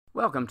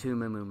Welcome to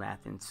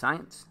MooMooMath in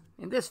Science.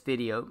 In this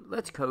video,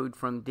 let's code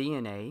from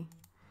DNA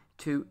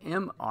to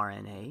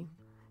mRNA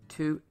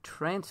to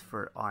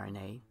transfer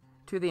RNA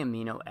to the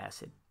amino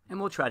acid, and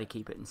we'll try to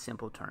keep it in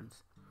simple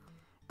terms.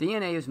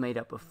 DNA is made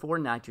up of 4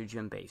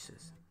 nitrogen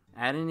bases: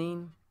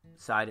 adenine,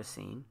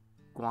 cytosine,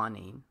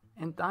 guanine,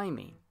 and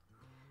thymine.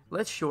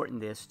 Let's shorten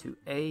this to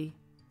A,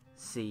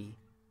 C,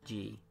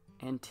 G,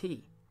 and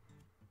T.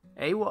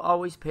 A will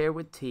always pair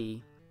with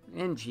T,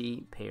 and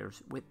G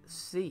pairs with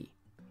C.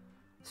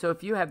 So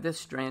if you have this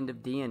strand of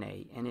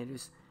DNA and it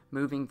is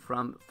moving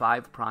from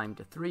 5'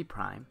 to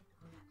 3',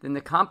 then the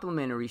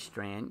complementary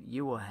strand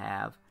you will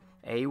have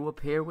A will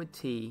pair with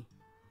T,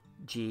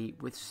 G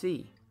with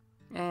C,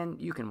 and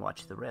you can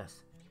watch the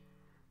rest.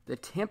 The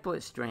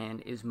template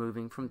strand is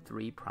moving from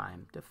 3'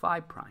 to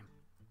 5'.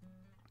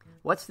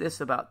 What's this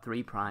about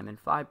 3'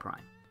 and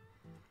 5'?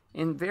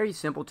 In very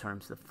simple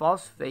terms, the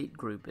phosphate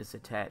group is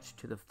attached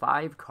to the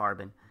 5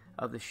 carbon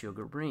of the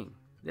sugar ring.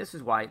 This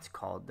is why it's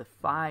called the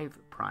 5'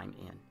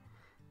 end.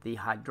 The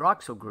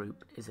hydroxyl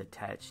group is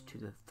attached to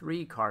the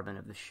 3 carbon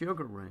of the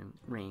sugar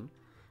ring,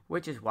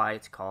 which is why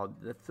it's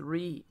called the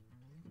 3'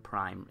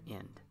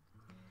 end.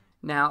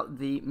 Now,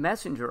 the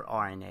messenger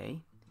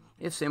RNA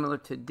is similar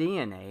to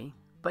DNA,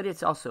 but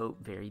it's also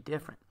very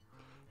different.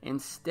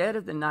 Instead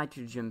of the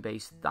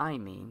nitrogen-based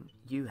thymine,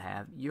 you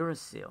have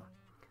uracil.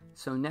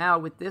 So now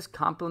with this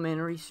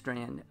complementary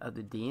strand of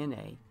the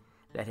DNA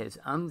that has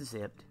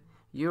unzipped,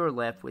 you are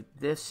left with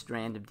this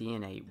strand of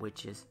DNA,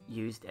 which is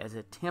used as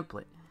a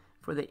template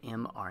for the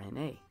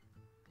mRNA.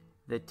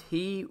 The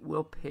T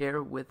will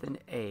pair with an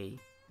A,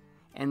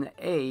 and the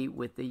A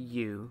with the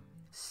U,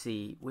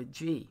 C with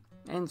G,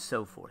 and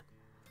so forth.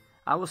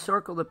 I will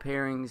circle the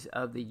pairings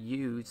of the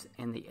U's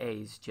and the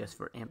A's just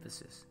for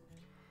emphasis.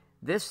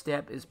 This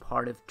step is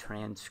part of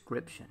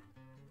transcription.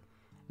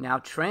 Now,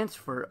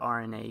 transfer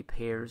RNA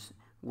pairs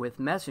with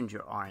messenger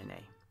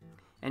RNA,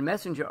 and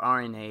messenger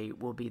RNA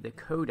will be the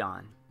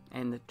codon,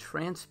 and the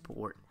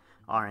transport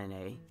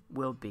RNA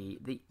will be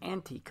the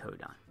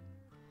anticodon.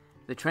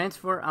 The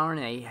transfer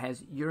RNA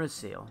has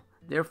uracil,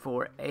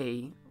 therefore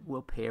A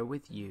will pair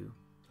with U,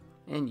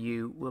 and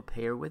U will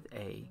pair with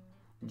A,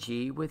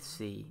 G with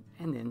C,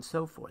 and then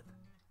so forth.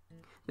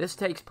 This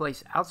takes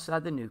place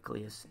outside the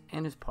nucleus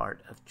and is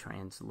part of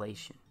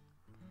translation.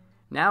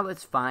 Now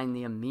let's find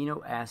the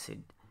amino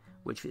acid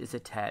which is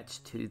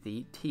attached to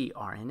the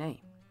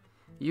tRNA.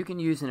 You can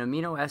use an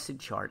amino acid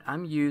chart.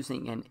 I'm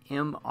using an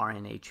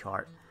mRNA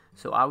chart,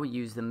 so I will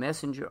use the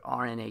messenger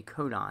RNA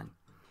codon,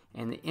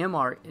 and the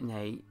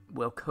mRNA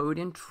will code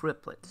in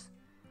triplets.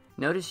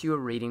 Notice you are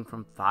reading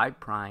from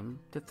 5'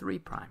 to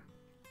 3'.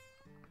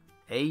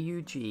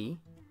 AUG,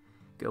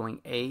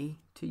 going A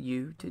to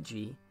U to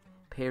G,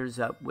 pairs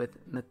up with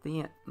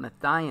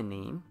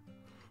methionine.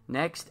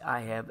 Next I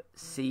have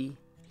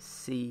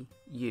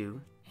CCU,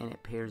 and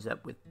it pairs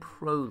up with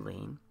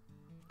proline.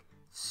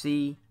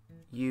 CUA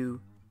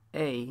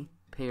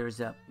pairs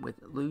up with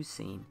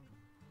leucine,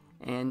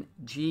 and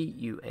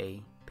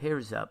GUA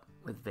pairs up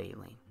with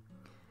valine.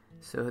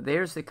 So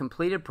there's the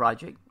completed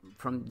project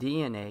from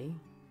DNA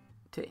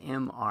to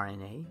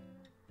mRNA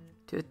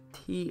to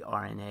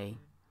tRNA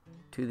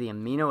to the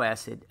amino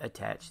acid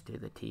attached to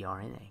the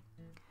tRNA.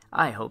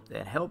 I hope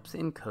that helps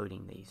in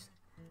coding these.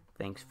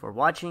 Thanks for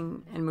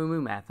watching, and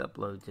MooMooMath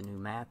uploads a new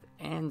math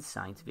and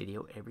science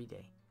video every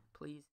day. Please